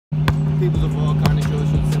Peoples of all kind of short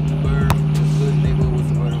shoot, simple bird, good neighborhood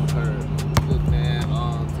with the word on the curb. Look, man,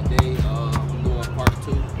 today I'm doing part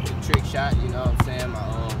 2, the trick shot. You know what I'm saying?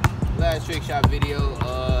 My last trick shot video,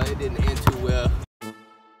 it didn't end too well.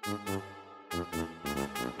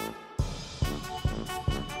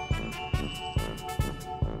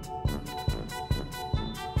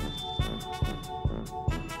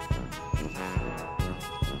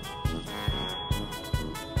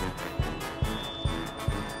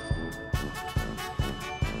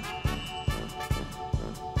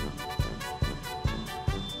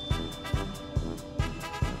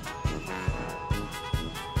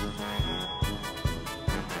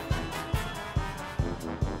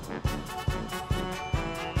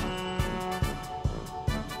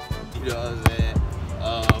 You know what I'm saying?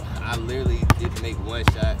 I literally didn't make one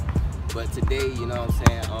shot, but today, you know what I'm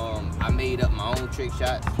saying, I made up my own trick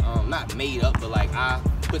shots. Not made up, but like I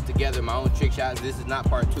put together my own trick shots. This is not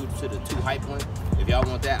part 2 to the 2 hype one. If y'all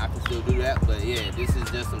want that, I can still do that. But yeah, this is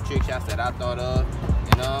just some trick shots that I thought of.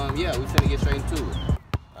 And yeah, we finna get straight into it.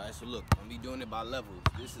 All right, so look, I'm gonna be doing it by levels.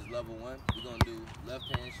 This is level 1. We're gonna do left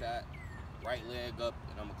hand shot, right leg up,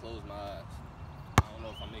 and I'm gonna close my eyes. I don't know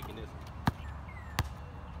if I'm making this one.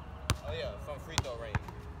 Oh yeah, from free throw range.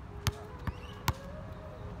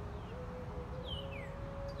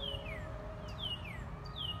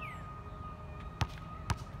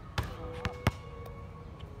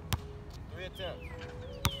 Three attempts.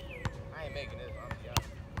 I ain't making this, I'm gonna be honest.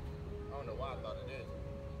 I don't know why I thought of this.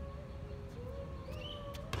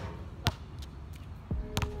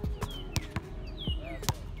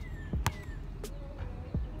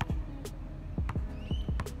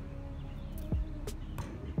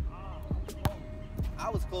 I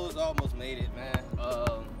was close, almost made it, man.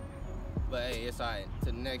 But hey, it's alright. To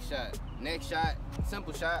the next shot. Next shot,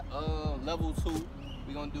 simple shot. Level 2.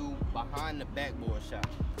 We're gonna do behind the backboard shot.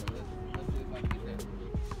 So let's see if I can get that.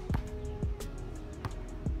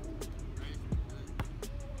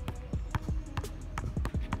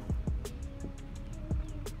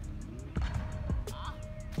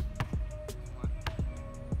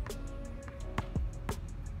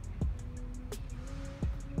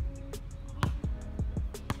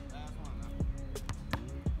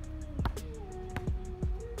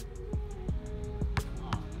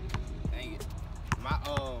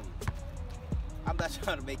 I'm not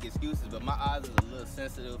trying to make excuses, but my eyes is a little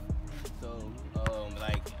sensitive. So,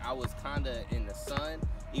 like, I was kinda in the sun,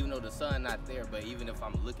 even though the sun not there, but even if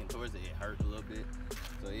I'm looking towards it, it hurt a little bit.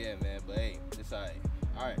 So yeah, man, but hey, it's alright.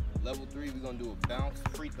 Alright, level 3, we're gonna do a bounce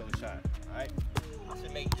free throw shot, alright? I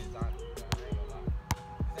should make this, I ain't gonna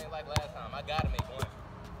lie. This ain't like last time, I gotta make one.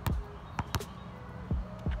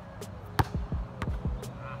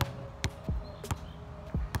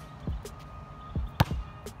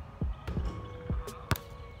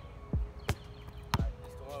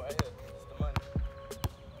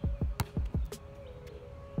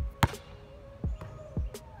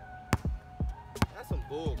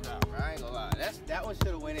 Bull crap, bro. I ain't gonna lie. That one should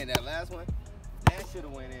have went in. That last one, that should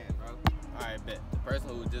have went in, bro. All right, bet. The person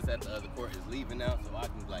who was just at the other court is leaving now, so I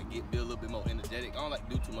can like be a little bit more energetic. I don't like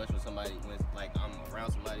to do too much when somebody, like I'm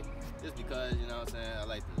around somebody, just because, you know what I'm saying, I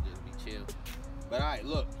like to just be chill. But all right,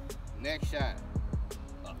 look, next shot,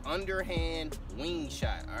 an underhand wing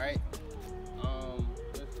shot. All right,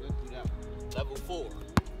 let's do that one. Level 4,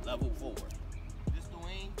 level 4. This the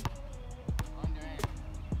wing.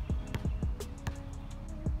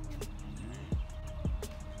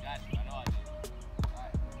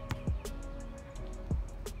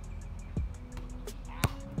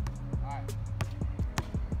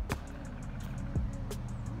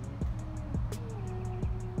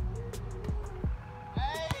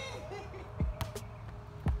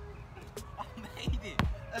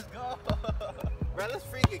 Let's go. Bro, let's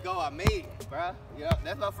freaking go. I made it, bro. You know,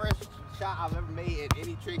 that's my first shot I've ever made in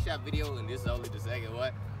any trick shot video, and this is only the second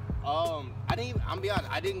one. I'm gonna be honest,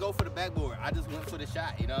 I didn't go for the backboard. I just went for the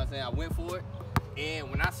shot, you know what I'm saying? I went for it, and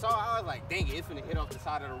when I saw it, I was like, dang it, it's gonna hit off the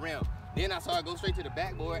side of the rim. Then I saw it go straight to the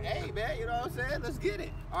backboard. Hey, man, you know what I'm saying? Let's get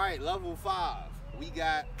it. All right, level 5. We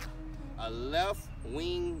got a left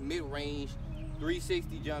wing mid-range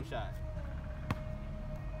 360 jump shot.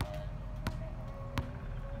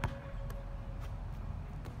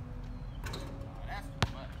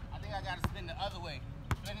 I gotta spin the other way.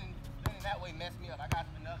 Spinning that way messed me up. I gotta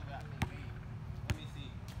spin the other way. Let me see.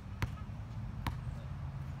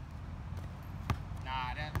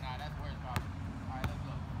 Nah, that's worse probably. Alright, let's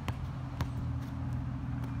go.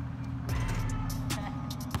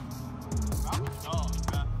 I'm a dog,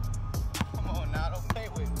 bro. Come on now, don't play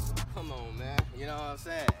with me. Come on, man. You know what I'm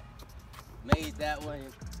saying? Made that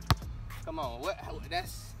one. Come on,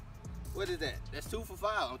 What is that? That's 2 for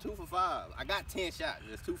 5. I'm 2 for 5. I got 10 shots.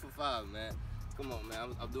 That's 2 for 5, man. Come on,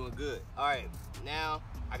 man. I'm doing good. All right, now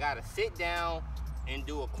I gotta sit down and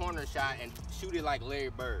do a corner shot and shoot it like Larry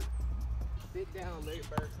Bird. Sit down, Larry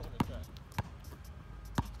Bird corner shot.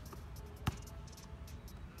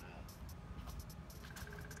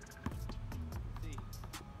 See.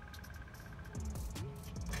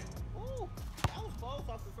 Ooh, that was close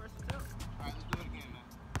off the first attempt. All right, let's do it again, man.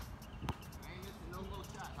 I ain't missing no more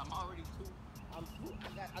shots. I'm already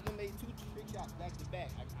I done made 2 trick shots back to back.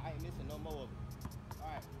 I ain't missing no more of them. All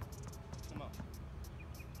right, come on.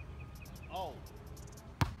 Oh,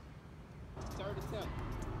 3rd attempt.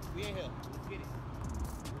 We in here. Let's get it.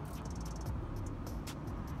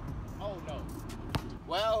 Oh no.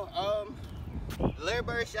 Well, the Larry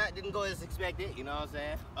Bird shot didn't go as expected. You know what I'm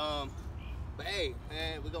saying? But hey,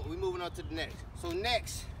 man, we moving on to the next. So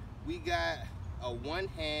next, we got a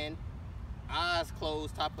one-hand, eyes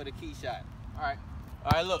closed, top of the key shot. All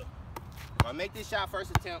right, look. If I make this shot first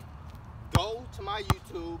attempt, go to my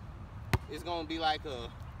YouTube. It's gonna be like a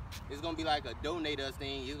donate us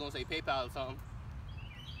thing. It's gonna say PayPal or something.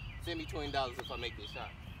 Send me $20 if I make this shot.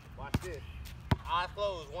 Watch this. Eyes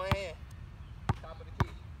closed, one hand, top of the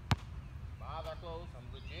key. My eyes are closed. I'm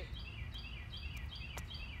legit.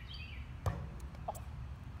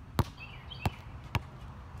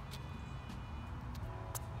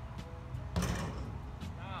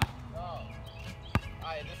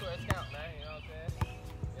 Alright, this is where it's count, man. You know what I'm saying?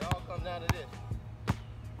 It all comes down to this.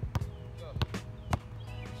 Go.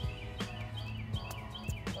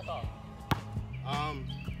 That's all.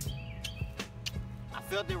 I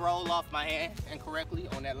felt it roll off my hand incorrectly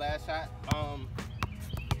on that last shot. So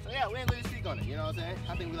yeah, we ain't really speak on it. You know what I'm saying?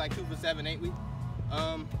 I think we like 2 for 7, ain't we?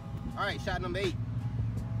 Alright, shot number 8.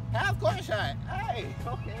 Half court shot. Hey,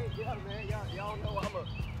 okay, yeah, man. Y'all know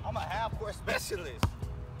I'm a half court specialist.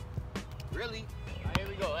 Really? Right, here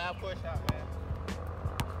we go, half court shot, man.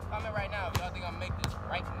 Comment right now if y'all think I'm gonna make this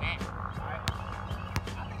right now. Alright?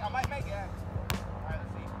 I think I might make it, actually. Alright,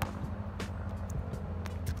 let's see.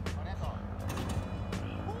 Oh, that's all.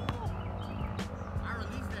 Ooh. I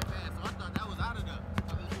released that fast, so I thought that was out of there.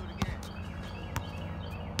 So let's do it again.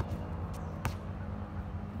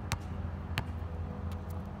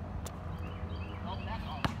 Oh, that's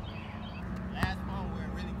all. Last one where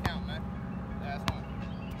it really count, man. Last one.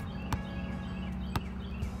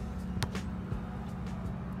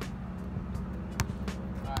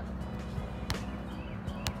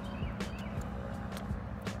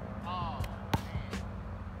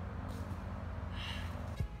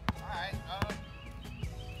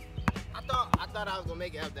 I thought I was gonna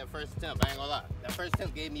make it after that first attempt. I ain't gonna lie. That first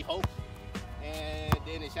attempt gave me hope, and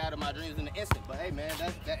then it shattered my dreams in the instant. But hey, man,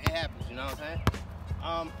 it happens. You know what I'm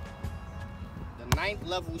saying? The 9th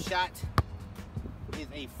level shot is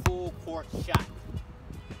a full court shot,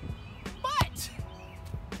 but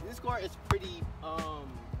this court is pretty.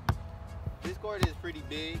 This court is pretty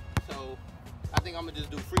big, so I think I'm gonna just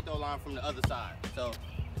do free throw line from the other side. So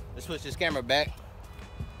let's switch this camera back.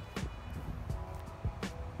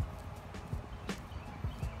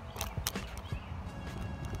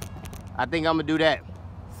 I think I'm gonna do that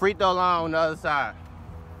free throw line on the other side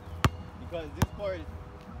because this court is,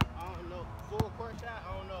 I don't know, full court shot.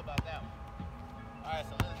 I don't know about that one. All right,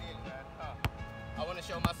 so let's get it, man. I want to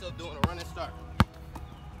show myself doing a running start.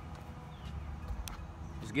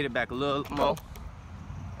 Just get it back a little more. All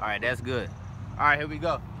right, that's good. All right, here we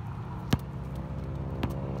go.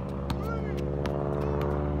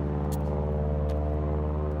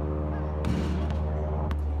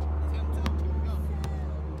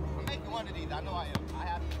 I know I am. I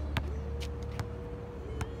have to.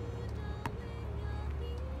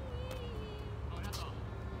 Oh, that's all.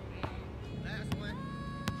 Man, last one.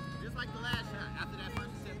 Just like the last shot. After that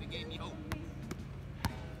first attempt, it gave me hope.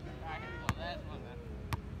 Alright, here we go. Last one, man.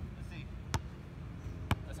 Let's see.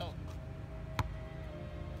 Let's hope.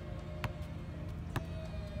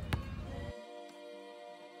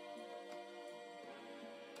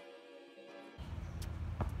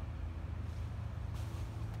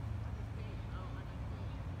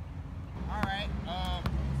 Alright,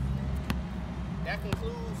 that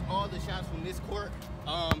concludes all the shots from this court.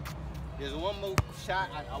 There's one more shot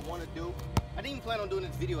I want to do. I didn't even plan on doing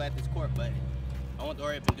this video at this court, but I want to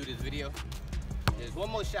hurry up and do this video. There's one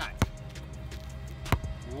more shot.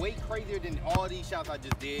 Way crazier than all these shots I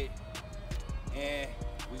just did. And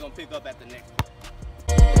we're going to pick up at the next one.